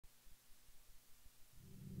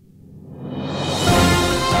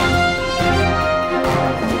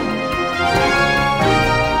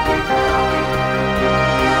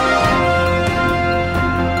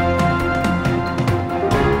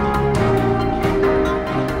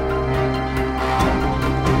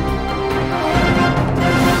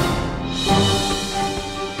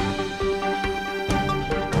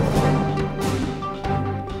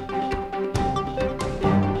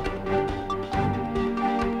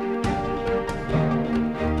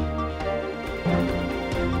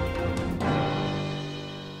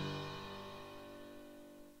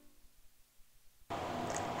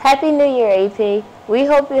Happy New Year, AP. We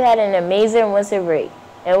hope you had an amazing winter break,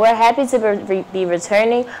 and we're happy to be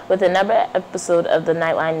returning with another episode of the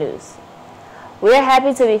Knightline News. We are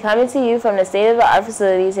happy to be coming to you from the state-of-the-art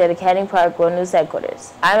facilities here at Academy Park World News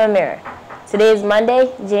Headquarters. I'm Amira. Today is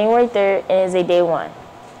Monday, January 3rd, and is a day one.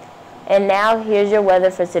 And now, here's your weather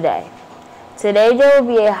for today. Today, there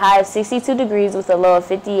will be a high of 62 degrees with a low of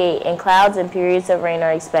 58, and clouds and periods of rain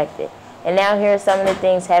are expected. And now here are some of the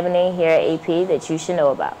things happening here at AP that you should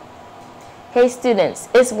know about. Hey students,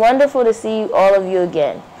 it's wonderful to see all of you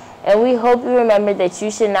again. And we hope you remember that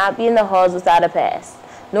you should not be in the halls without a pass,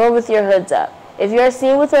 nor with your hoods up. If you are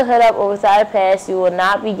seen with a hood up or without a pass, you will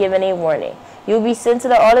not be given a warning. You will be sent to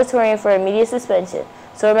the auditorium for immediate suspension.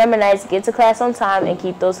 So remember, Knights, get to class on time and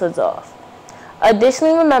keep those hoods off.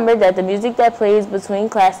 Additionally, remember that the music that plays between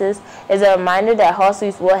classes is a reminder that hall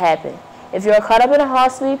sweeps will happen. If you are caught up in a hall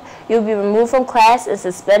sweep, you will be removed from class and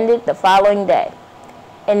suspended the following day.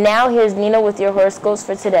 And now here's Nina with your horoscopes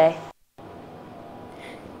for today.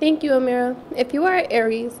 Thank you, Amira. If you are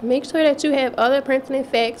Aries, make sure that you have all the pertinent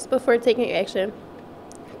facts before taking action.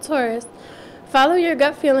 Taurus, follow your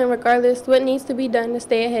gut feeling regardless what needs to be done to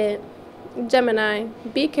stay ahead. Gemini,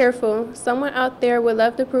 be careful. Someone out there would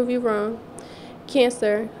love to prove you wrong.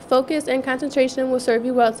 Cancer, focus and concentration will serve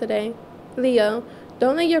you well today. Leo,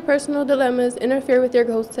 don't let your personal dilemmas interfere with your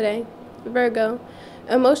goals today. Virgo,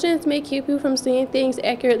 emotions may keep you from seeing things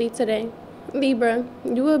accurately today. Libra,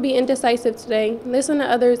 you will be indecisive today. Listen to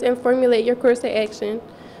others and formulate your course of action.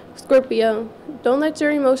 Scorpio, don't let your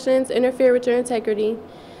emotions interfere with your integrity.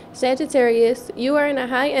 Sagittarius, you are in a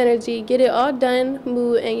high energy, get it all done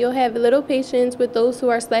mood, and you'll have little patience with those who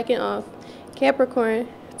are slacking off. Capricorn,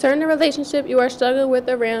 turn the relationship you are struggling with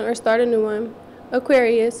around or start a new one.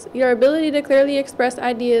 Aquarius, your ability to clearly express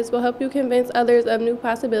ideas will help you convince others of new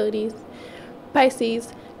possibilities.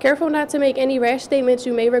 Pisces, careful not to make any rash statements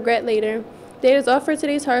you may regret later. That is all for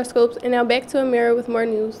today's horoscopes, and now back to Amira with more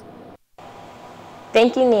news.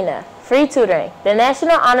 Thank you, Nina. Free tutoring. The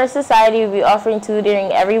National Honor Society will be offering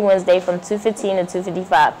tutoring every Wednesday from 2:15 to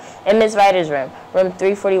 2:55 in Ms. Ryder's room, room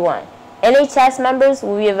 341. NHS members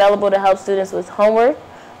will be available to help students with homework,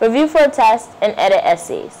 review for a test, and edit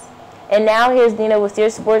essays. And now here's Nina with your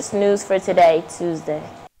sports news for today, Tuesday.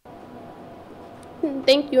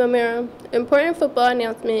 Thank you, Amira. Important football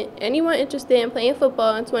announcement. Anyone interested in playing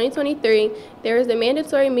football in 2023, there is a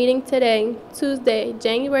mandatory meeting today, Tuesday,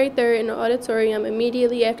 January 3rd, in the auditorium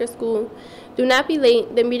immediately after school. Do not be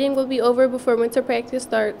late. The meeting will be over before winter practice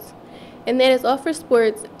starts. And that is all for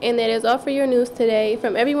sports, and that is all for your news today.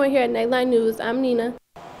 From everyone here at Knightline News, I'm Nina.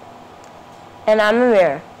 And I'm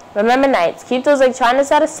Amira. Remember, Knights, keep those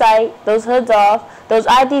electronics out of sight, those hoods off, those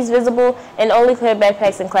IDs visible, and only clear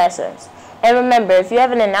backpacks in classrooms. And remember, if you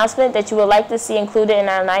have an announcement that you would like to see included in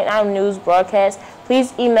our Knightline News broadcast,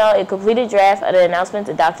 please email a completed draft of the announcement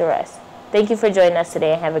to Dr. Rest. Thank you for joining us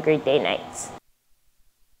today, and have a great day, Knights.